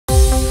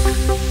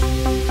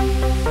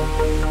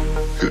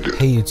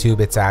Hey YouTube,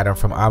 it's Adam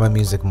from I'm a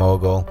Music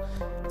Mogul.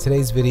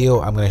 Today's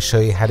video, I'm going to show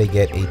you how to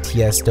get a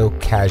Tiësto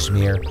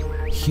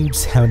KSHMR huge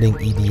sounding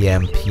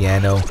EDM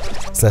piano.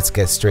 So let's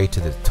get straight to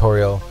the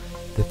tutorial.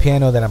 The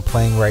piano that I'm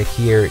playing right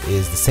here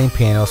is the same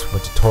pianos from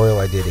a tutorial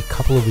I did a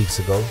couple of weeks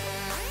ago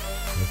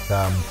with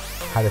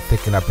how to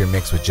thicken up your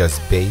mix with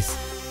just bass.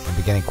 And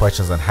beginning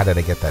questions on how did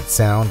I get that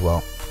sound? Well,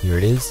 here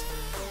it is.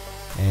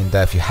 And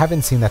if you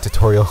haven't seen that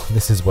tutorial,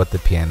 this is what the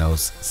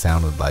pianos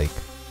sounded like.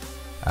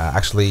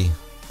 Actually,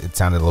 it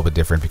sounded a little bit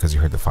different because you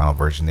heard the final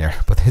version there,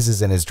 but this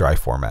is in its dry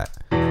format.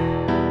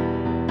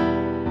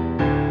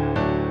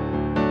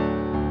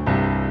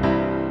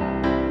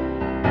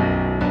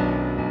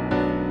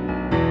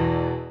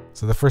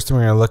 So the first thing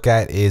we're going to look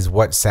at is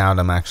what sound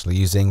I'm actually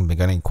using.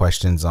 Beginning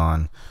questions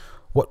on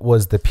what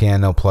was the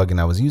piano plugin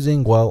I was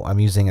using. Well, I'm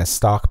using a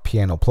stock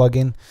piano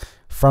plugin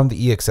from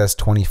the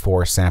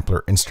EXS24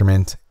 sampler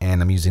instrument,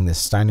 and I'm using this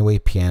Steinway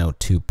Piano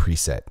 2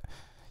 preset.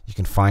 You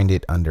can find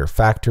it under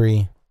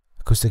Factory,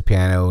 Acoustic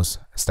Pianos,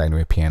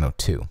 Steinway Piano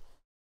 2.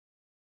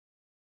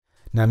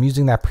 Now I'm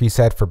using that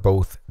preset for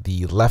both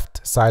the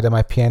left side of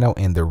my piano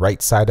and the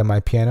right side of my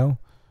piano,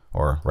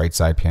 or right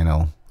side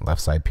piano,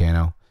 left side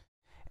piano.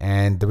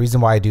 And the reason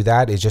why I do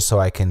that is just so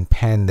I can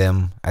pan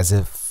them as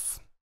if,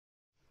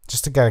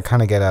 just to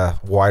kind of get a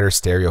wider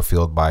stereo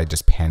field by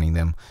just panning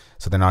them.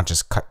 So they're not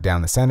just cut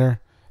down the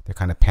center, they're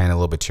kind of panned a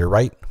little bit to your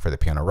right for the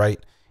piano right,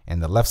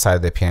 and the left side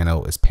of the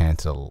piano is panned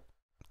to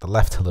the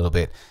left a little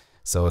bit.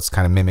 So it's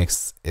kind of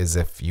mimics as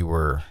if you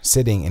were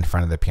sitting in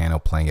front of the piano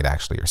playing it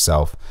actually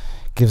yourself.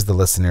 Gives the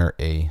listener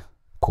a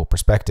cool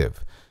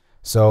perspective.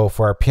 So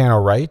for our piano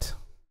right,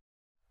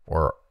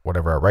 or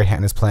whatever our right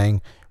hand is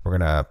playing, we're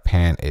going to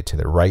pan it to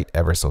the right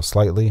ever so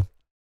slightly.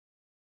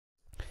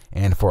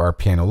 And for our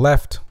piano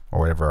left, or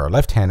whatever our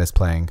left hand is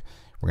playing,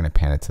 we're going to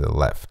pan it to the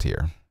left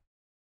here.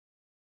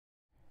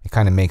 It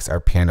kind of makes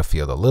our piano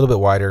field a little bit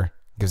wider,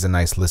 gives a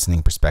nice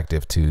listening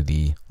perspective to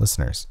the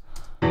listeners.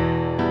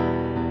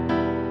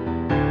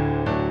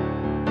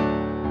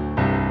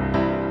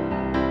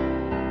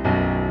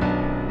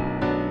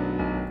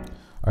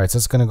 Alright, so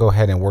it's going to go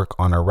ahead and work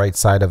on our right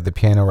side of the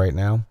piano right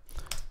now.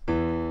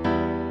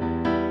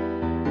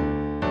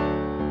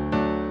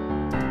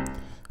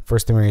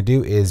 First thing we're going to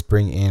do is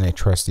bring in a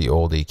trusty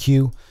old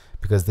EQ,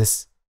 because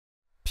this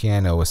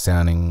piano is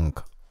sounding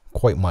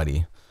quite muddy,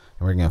 and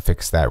we're going to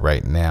fix that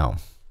right now.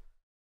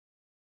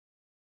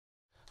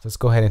 So let's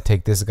go ahead and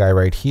take this guy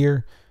right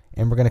here,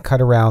 and we're going to cut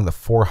around the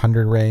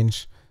 400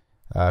 range,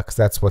 because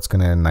that's what's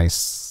going to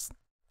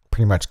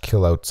pretty much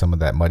kill out some of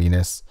that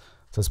muddiness.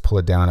 So let's pull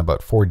it down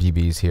about 4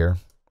 dBs here,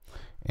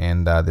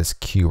 and this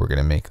Q we're going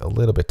to make a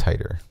little bit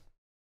tighter.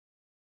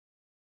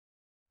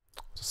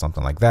 So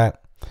something like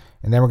that.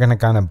 And then we're going to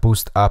kind of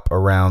boost up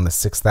around the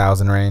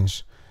 6,000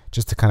 range,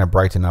 just to kind of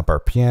brighten up our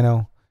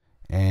piano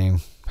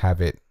and have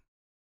it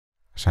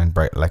shine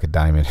bright like a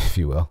diamond, if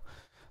you will.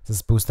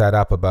 Let's boost that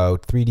up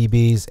about 3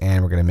 dBs,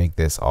 and we're going to make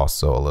this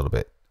also a little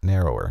bit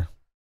narrower.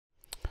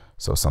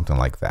 So something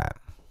like that.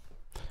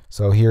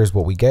 So here's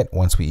what we get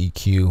once we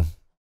EQ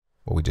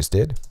what we just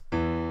did.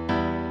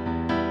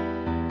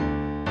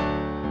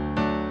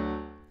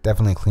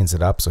 Definitely cleans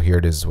it up. So here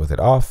it is with it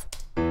off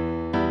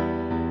and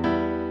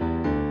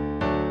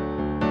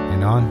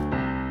on.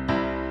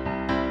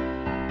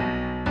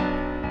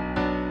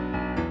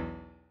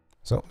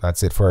 So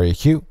that's it for our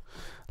EQ.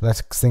 The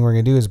next thing we're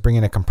going to do is bring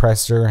in a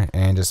compressor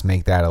and just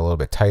make that a little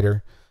bit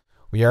tighter.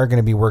 We are going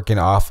to be working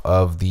off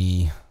of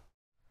the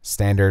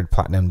standard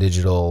Platinum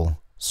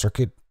Digital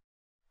circuit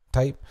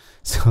type.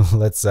 So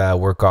let's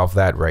work off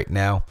that right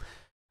now.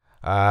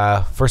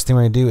 First thing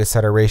we're going to do is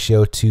set our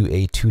ratio to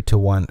a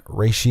 2:1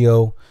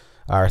 ratio.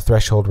 Our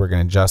threshold we're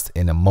going to adjust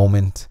in a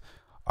moment.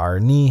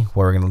 Our knee,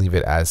 we're going to leave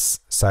it as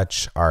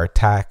such. Our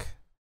attack,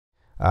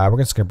 we're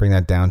just going to bring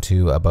that down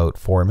to about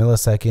 4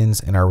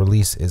 milliseconds, and our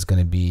release is going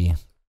to be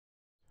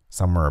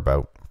somewhere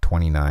about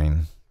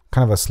 29,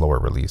 kind of a slower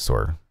release,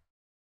 or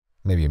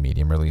maybe a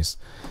medium release,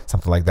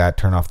 something like that.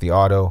 Turn off the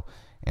auto,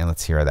 and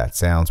let's hear how that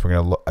sounds. We're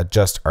going to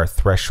adjust our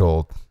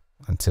threshold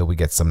until we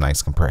get some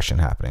nice compression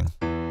happening.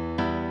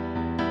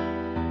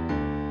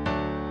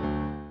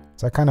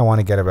 So I kind of want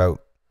to get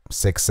about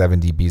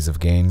 6-7 dBs of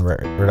gain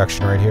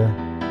reduction right here.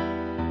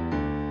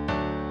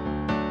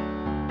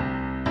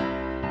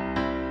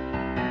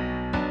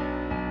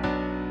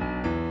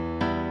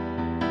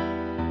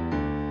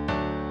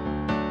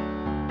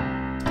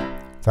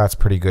 So that's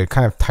pretty good.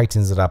 Kind of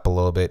tightens it up a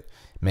little bit,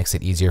 makes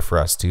it easier for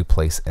us to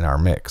place in our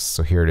mix.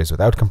 So here it is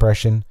without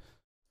compression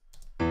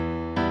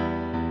and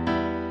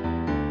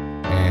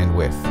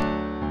with.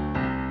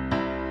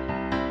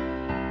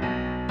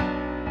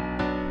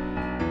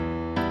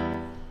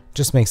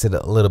 Just makes it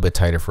a little bit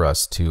tighter for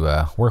us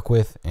to work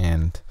with,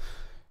 and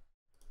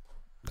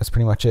that's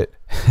pretty much it.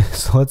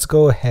 So let's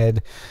go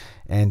ahead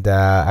and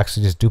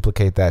actually just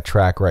duplicate that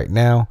track right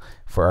now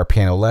for our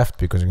piano left,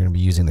 because we're going to be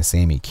using the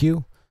same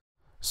EQ.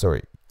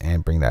 Sorry,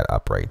 and bring that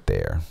up right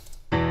there.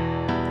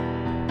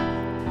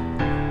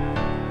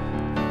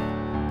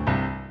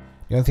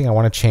 The only thing I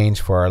want to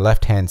change for our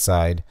left hand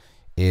side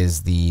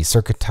is the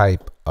circuit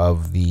type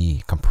of the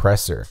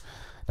compressor.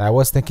 Now, I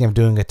was thinking of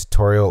doing a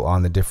tutorial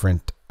on the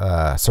different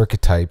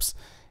circuit types.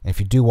 And if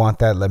you do want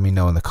that, let me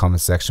know in the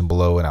comment section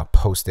below and I'll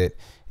post it.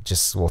 It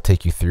just will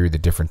take you through the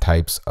different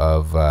types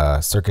of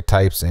circuit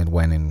types and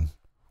when and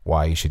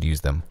why you should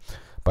use them.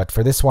 But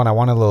for this one, I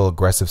want a little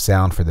aggressive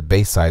sound for the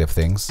bass side of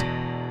things.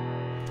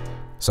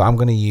 So I'm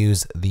going to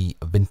use the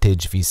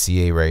vintage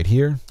VCA right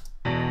here.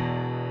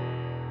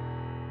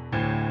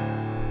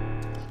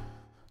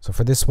 So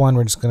for this one,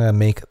 we're just going to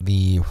make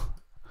the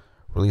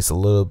release a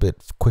little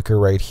bit quicker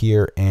right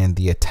here and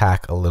the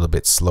attack a little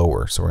bit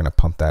slower. So we're going to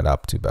pump that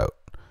up to about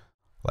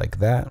like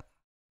that.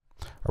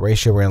 Our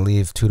ratio, we're going to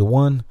leave 2 to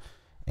 1,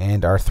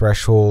 and our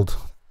threshold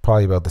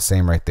probably about the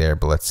same right there,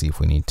 but let's see if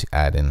we need to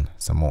add in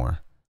some more.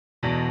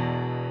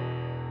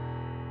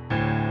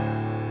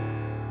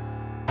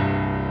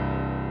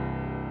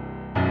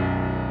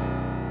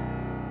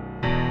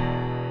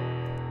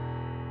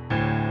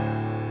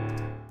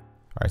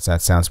 Alright, so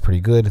that sounds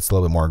pretty good. It's a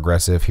little bit more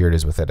aggressive. Here it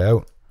is with it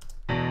out.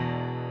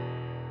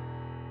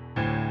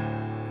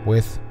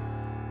 With,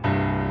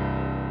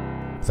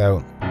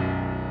 without.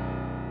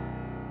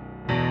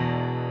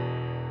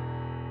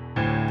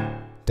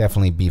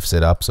 Definitely beefs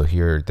it up. So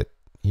here's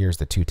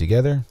the two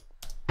together.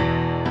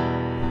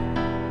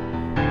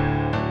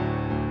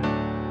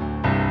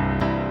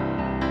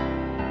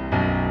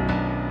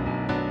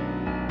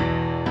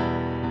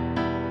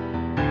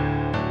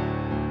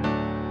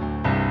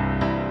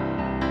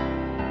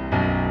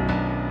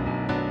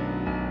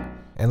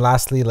 And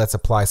lastly, let's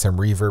apply some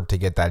reverb to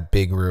get that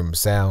big room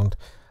sound.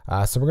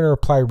 So we're going to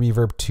apply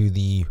reverb to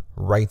the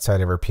right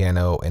side of our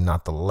piano and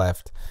not the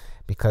left,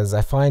 because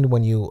I find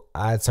when you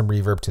add some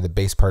reverb to the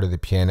bass part of the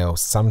piano,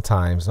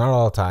 sometimes, not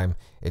all the time,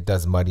 it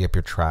does muddy up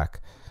your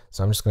track.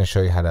 So I'm just going to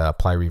show you how to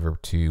apply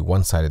reverb to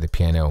one side of the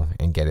piano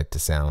and get it to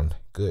sound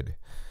good.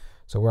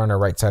 So we're on our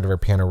right side of our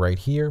piano right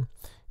here,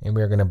 and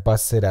we're going to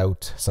bus it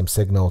out some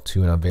signal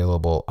to an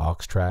available aux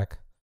track.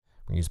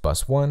 We use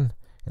bus 1,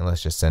 and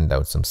let's just send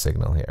out some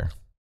signal here.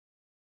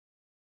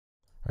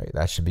 All right,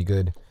 that should be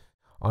good.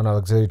 On our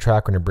auxiliary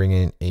track, we're going to bring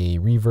in a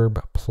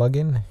reverb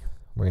plugin.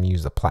 We're going to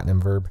use the platinum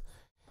verb,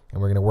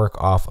 and we're going to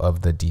work off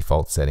of the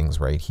default settings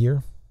right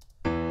here.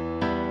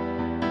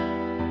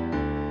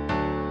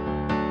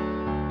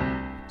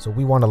 So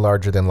we want a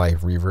larger than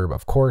life reverb,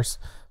 of course.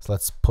 So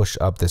let's push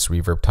up this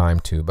reverb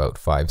time to about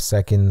 5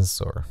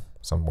 seconds or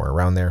somewhere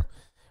around there.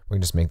 We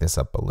can just make this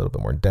up a little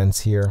bit more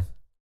dense here.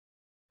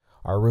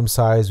 Our room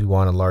size, we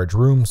want a large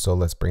room, so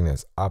let's bring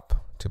this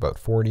up to about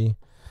 40.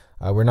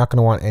 We're not going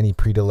to want any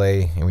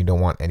pre-delay, and we don't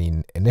want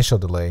any initial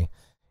delay.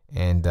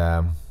 And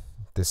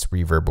this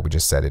reverb, but we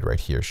just set it right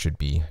here, should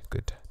be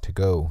good to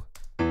go.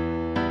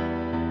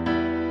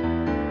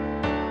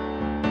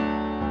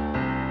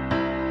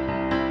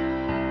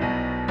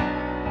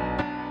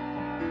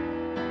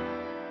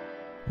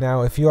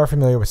 Now, if you are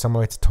familiar with some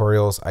of my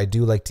tutorials, I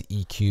do like to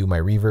EQ my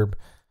reverb.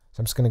 So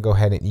I'm just going to go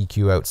ahead and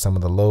EQ out some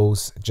of the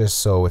lows, just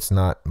so it's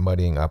not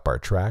muddying up our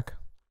track.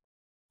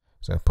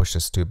 So I'm going to push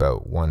this to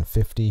about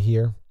 150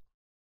 here.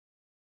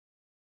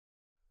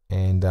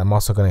 And I'm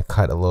also going to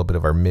cut a little bit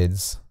of our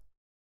mids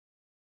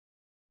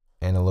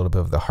and a little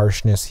bit of the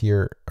harshness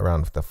here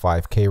around the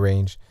 5K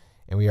range.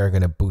 And we are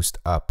going to boost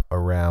up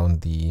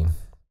around the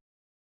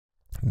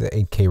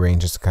 8K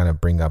range just to kind of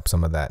bring up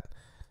some of that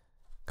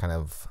kind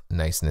of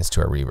niceness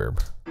to our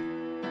reverb.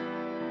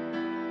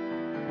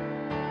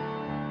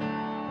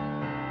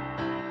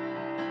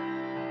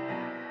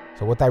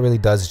 So what that really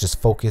does is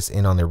just focus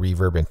in on the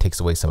reverb and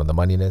takes away some of the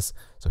muddiness.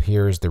 So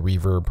here's the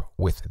reverb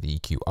with the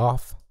EQ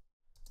off.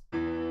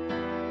 And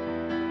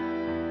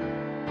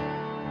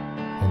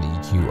the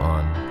EQ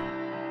on.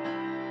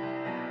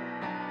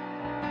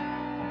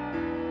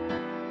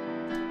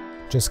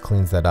 Just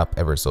cleans that up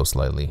ever so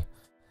slightly.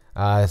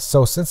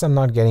 So since I'm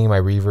not getting my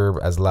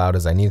reverb as loud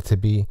as I need it to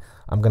be,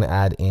 I'm going to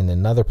add in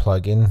another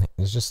plugin.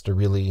 It's just a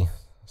really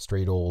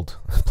straight old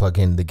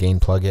plugin, the gain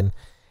plugin.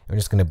 I'm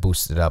just going to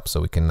boost it up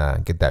so we can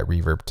get that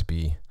reverb to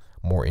be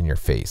more in your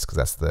face, because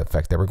that's the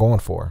effect that we're going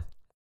for.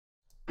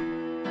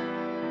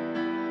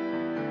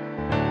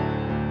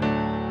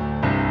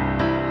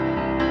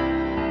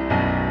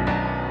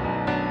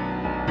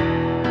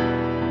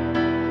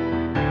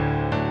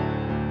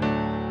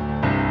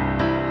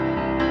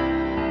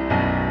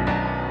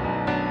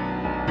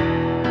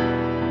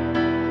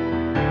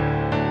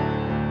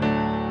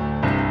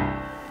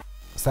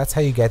 So that's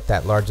how you get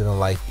that larger than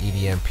life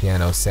EDM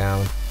piano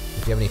sound.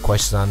 If you have any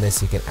questions on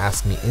this, you can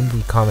ask me in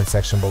the comment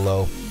section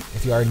below.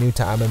 If you are new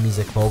to I'm a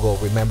Music Mogul,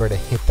 remember to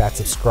hit that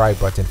subscribe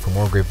button for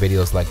more great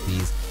videos like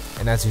these.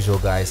 And as usual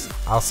guys,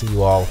 I'll see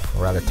you all,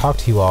 or rather talk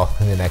to you all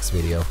in the next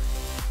video.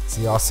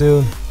 See you all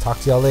soon. Talk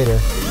to y'all later.